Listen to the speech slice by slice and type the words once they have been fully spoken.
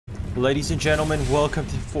Ladies and gentlemen, welcome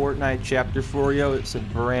to Fortnite Chapter 4. Yo, it's a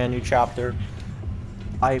brand new chapter.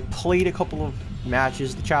 I played a couple of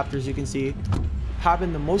matches, the chapters you can see.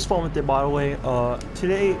 Having the most fun with it, by the way.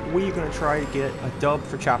 Today we're gonna try to get a dub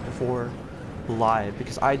for Chapter 4 live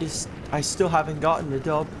because I still haven't gotten the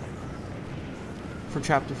dub for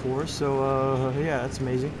Chapter 4. So yeah, that's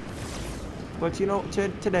amazing. But you know,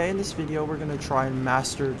 today in this video we're gonna try and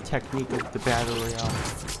master the technique of the battle royale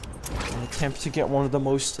and attempt to get one of the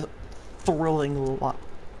most thrilling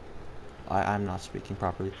I'm not speaking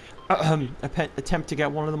properly. Attempt to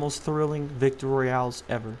get one of the most thrilling victory royales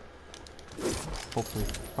ever. Hopefully.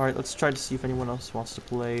 Alright, let's try to see if anyone else wants to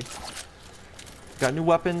play. Got new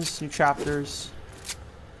weapons, new chapters.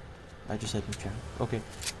 I just said new chapter. Okay.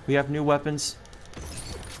 We have new weapons.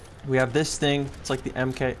 We have this thing. It's like the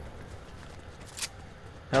MK.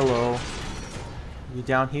 Hello. You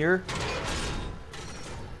down here?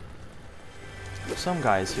 Some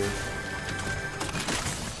guys here.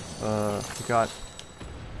 We got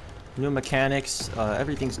new mechanics.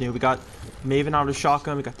 Everything's new. We got Maven Auto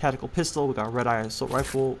Shotgun. We got Tactical Pistol. We got Red Eye Assault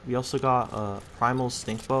Rifle. We also got Primal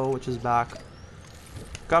Stink Bow, which is back.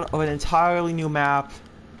 Got an entirely new map.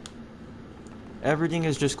 Everything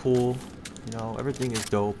is just cool. You know, everything is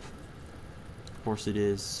dope. Of course it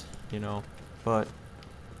is. You know, but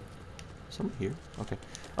someone here. Okay.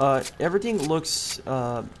 Everything looks,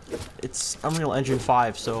 it's Unreal Engine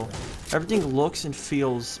 5, so everything looks and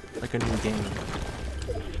feels like a new game.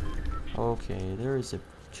 Okay, there is a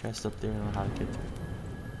chest up there. I don't know how to get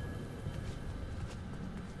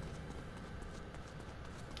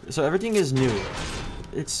to. So everything is new.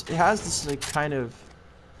 It has this like kind of.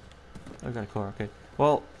 I got a car. Okay.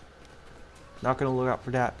 Well, not gonna look out for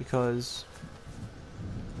that because.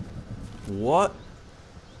 What?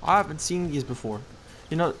 I haven't seen these before.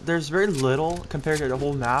 You know, there's very little compared to the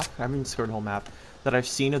whole map. I haven't discovered the whole map that I've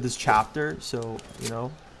seen of this chapter. So, you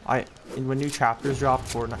know, when new chapters drop,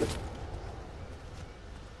 Fortnite.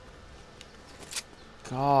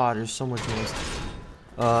 God, there's so much noise.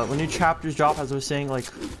 When new chapters drop, as I was saying,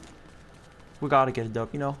 like, we gotta get it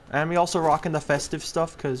up, you know. And we also rocking the festive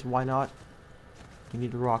stuff, cause why not? We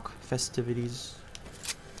need to rock festivities.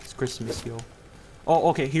 It's Christmas, yo. Oh,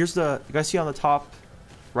 okay. Here's the. You guys see on the top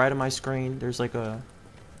right of my screen? There's like a.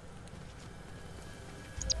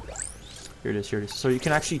 Here it is, here it is. So you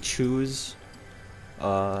can actually choose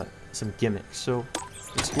some gimmicks. So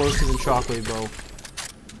explosive and shockwave bow.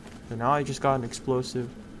 So now I just got an explosive.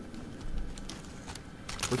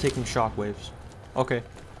 We're taking shockwaves. Okay.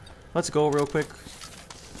 Let's go real quick.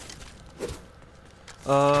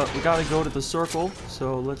 We gotta go to the circle,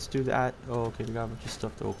 so let's do that. Oh, okay, we got a bunch of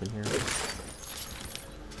stuff to open here.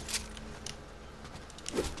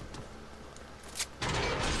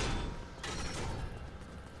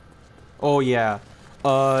 Oh yeah,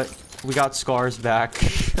 we got scars back.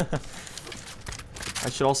 I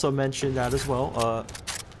should also mention that as well.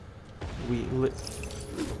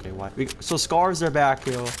 Okay, why? So scars are back,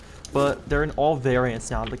 yo, but they're in all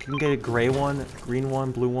variants now. Like you can get a gray one, green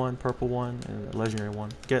one, blue one, purple one, and a legendary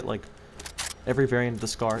one. Get like every variant of the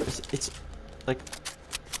scar. It's like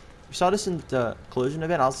we saw this in the collision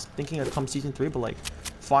event. I was thinking it'd come season 3, but like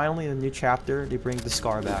finally in the new chapter they bring the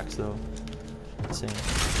scar back. So insane.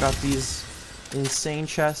 Got these insane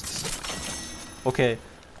chests. Okay.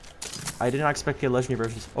 I did not expect to get legendary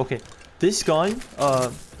versions. Okay. This gun,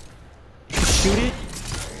 you shoot it,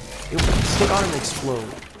 it will stick on and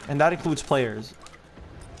explode. And that includes players.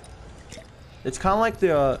 It's kind of like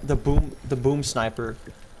the boom sniper.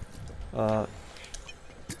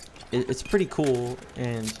 It's pretty cool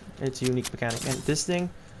and it's a unique mechanic. And this thing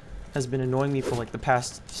has been annoying me for like the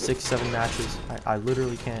past 6-7 matches. I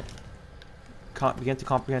literally can't begin to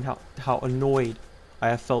comprehend how annoyed I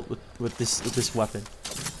have felt with this weapon.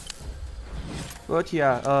 But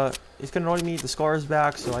yeah, it's gonna annoy me. The scar is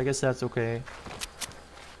back, so I guess that's okay.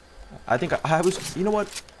 I think I was. You know what?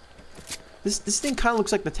 This thing kind of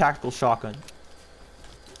looks like the tactical shotgun.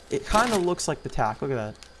 It kind of looks like the tac. Look at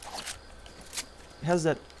that. It has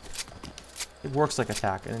that. It works like a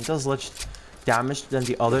tac, and it does less damage than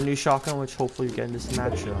the other new shotgun, which hopefully you get in this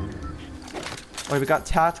match. Alright, we got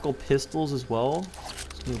tactical pistols as well.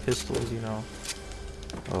 New pistols, you know.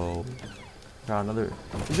 Oh, got another.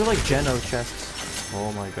 These are like Geno chests.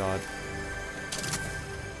 Oh my god.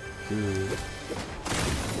 Dude.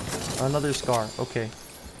 Another scar. Okay.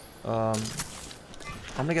 I'm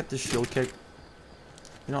gonna get this shield kick.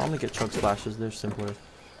 You know, I'm gonna get chug splashes. They're simpler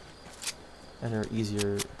and they're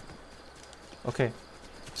easier. Okay.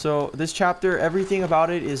 So this chapter, everything about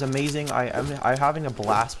it is amazing. I'm having a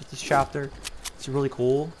blast with this chapter. It's really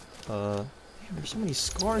cool. Damn, there's so many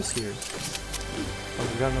scars here.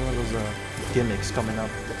 we got none of those gimmicks coming up.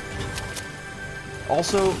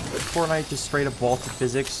 Also, Fortnite just straight up vaulted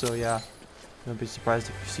physics, so yeah. Don't be surprised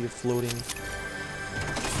if you see a floating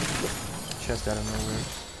chest out of nowhere.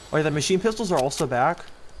 Oh yeah, the machine pistols are also back.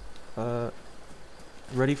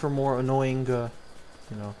 Ready for more annoying, you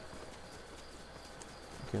know.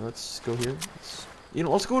 Okay, let's go here.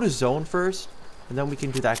 Let's go to zone first, and then we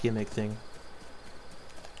can do that gimmick thing.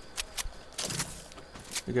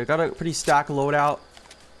 Okay, I got a pretty stacked loadout.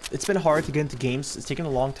 It's been hard to get into games. It's taken a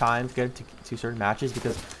long time to get into certain matches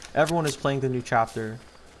because everyone is playing the new chapter.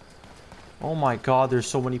 Oh my god, there's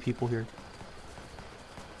so many people here.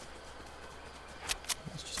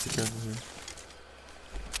 Let's just be careful here.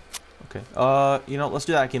 Okay, let's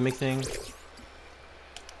do that gimmick thing.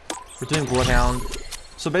 We're doing Bloodhound.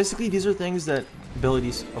 So basically, these are things that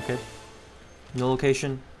abilities. Okay, no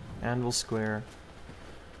location, anvil square,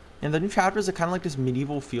 and the new chapters are kind of like this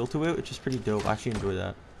medieval feel to it, which is pretty dope. I actually enjoy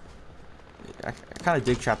that. I kind of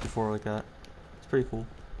dig chapter 4 like that. It's pretty cool.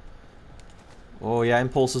 Oh yeah,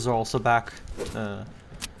 impulses are also back.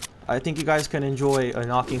 I think you guys can enjoy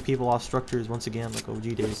knocking people off structures once again, like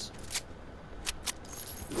OG days.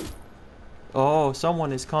 Oh,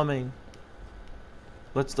 someone is coming.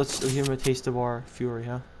 Let's give him a taste of our fury,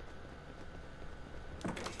 huh?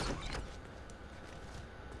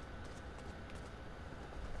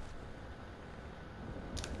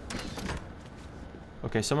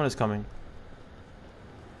 Okay, someone is coming.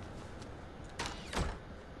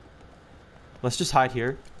 Let's just hide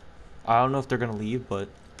here. I don't know if they're gonna leave, but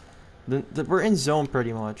we're in zone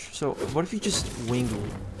pretty much. So what if you just wing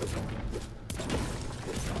it?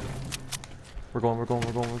 We're going. We're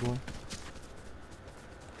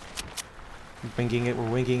winging it. We're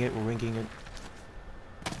winging it.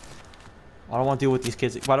 I don't want to deal with these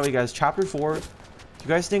kids. By the way, guys, chapter 4. Do you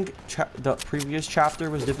guys think the previous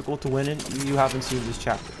chapter was difficult to win in? You haven't seen this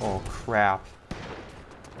chapter. Oh crap.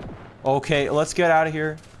 Okay, let's get out of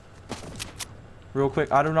here. Real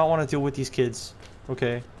quick. I do not want to deal with these kids.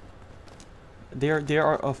 Okay. They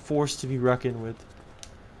are a force to be reckoned with.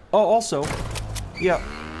 Oh, also, yeah.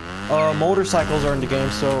 Motorcycles are in the game,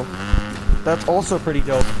 so that's also pretty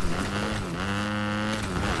dope.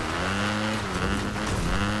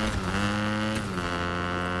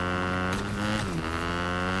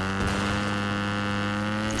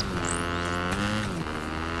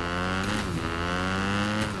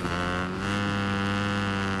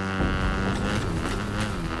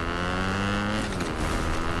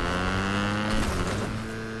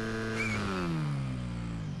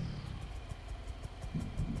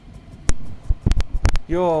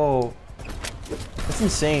 Yo, that's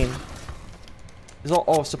insane.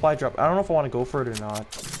 Oh, supply drop. I don't know if I want to go for it or not.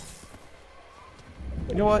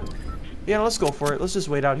 You know what? Yeah, let's go for it. Let's just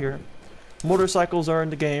wait out here. Motorcycles are in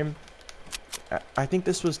the game. I think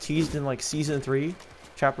this was teased in like season 3,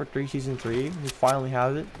 chapter 3, season 3. We finally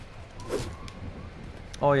have it.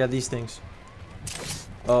 Oh yeah, these things.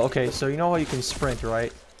 Okay, so you know how you can sprint,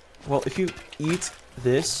 right? Well, if you eat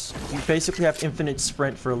this, you basically have infinite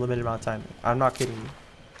sprint for a limited amount of time. I'm not kidding you.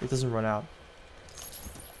 It doesn't run out.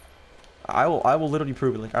 I will literally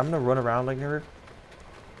prove it. Like, I'm gonna run around like her.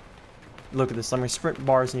 Look at this. My sprint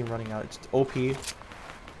bar isn't even running out. It's OP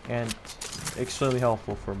and extremely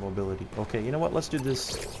helpful for mobility. Okay, you know what? Let's do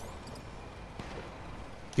this.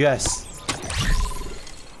 Yes.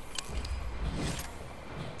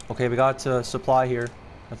 Okay, we got supply here.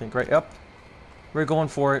 I think right up. We're going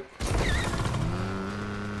for it.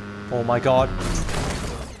 Oh my god.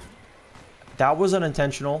 That was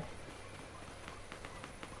unintentional.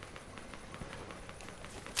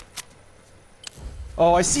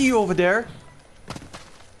 Oh, I see you over there.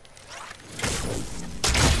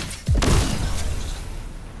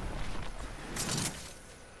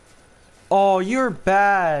 Oh, you're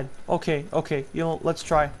bad. Okay, okay. You know, let's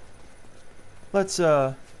try. Let's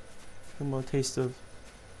give him a taste of.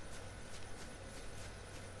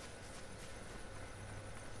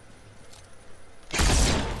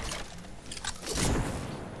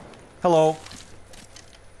 Hello.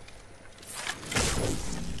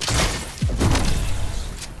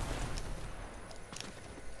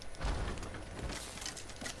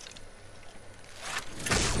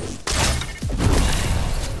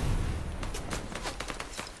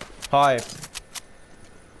 Hi.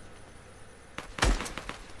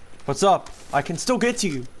 What's up? I can still get to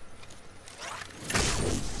you.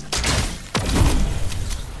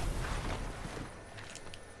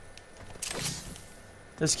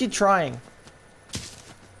 Let's keep trying.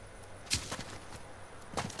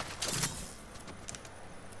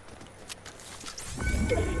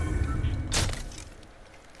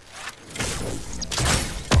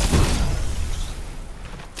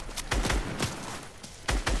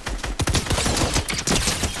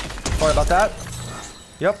 Sorry about that.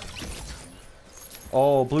 Yep.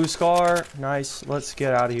 Oh, blue scar. Nice. Let's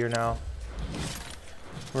get out of here now.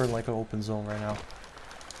 We're in like an open zone right now.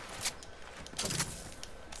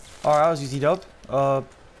 Alright, I was easy dub.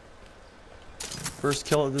 First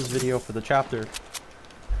kill of this video for the chapter.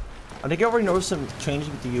 I think I already noticed some changes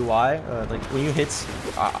with the UI. Like when you hit,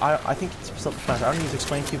 I think it's self-explanatory. I don't need to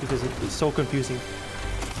explain to you because it's so confusing.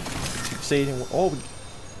 Saying, oh,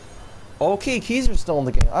 okay, keys are still in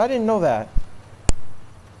the game. I didn't know that.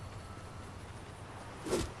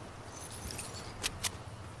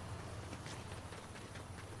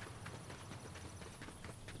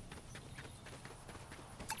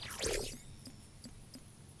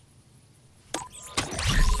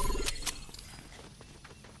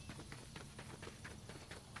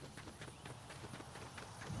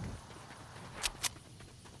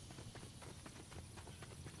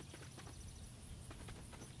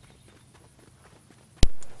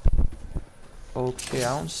 Okay,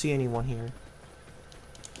 I don't see anyone here.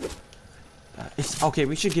 It's okay.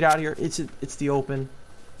 We should get out of here. It's the open.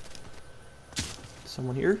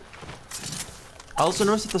 Someone here. I also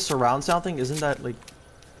noticed that the surround sound thing isn't that like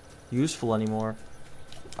useful anymore.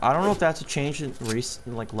 I don't know if that's a change in race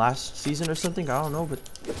in, like last season or something. I don't know, but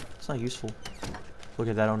it's not useful. Look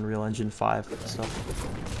at that Unreal Engine 5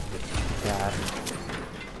 stuff. Yeah.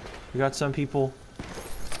 We got some people.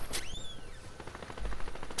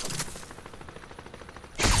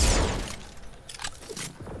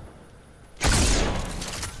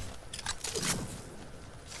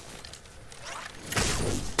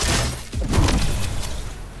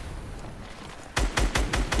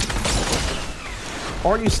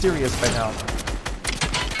 Are you serious by now?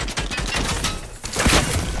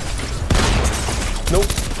 Nope.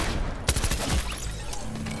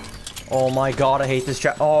 Oh my god, I hate this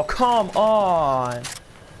chat. Oh, come on.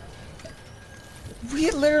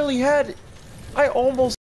 We literally had... I almost...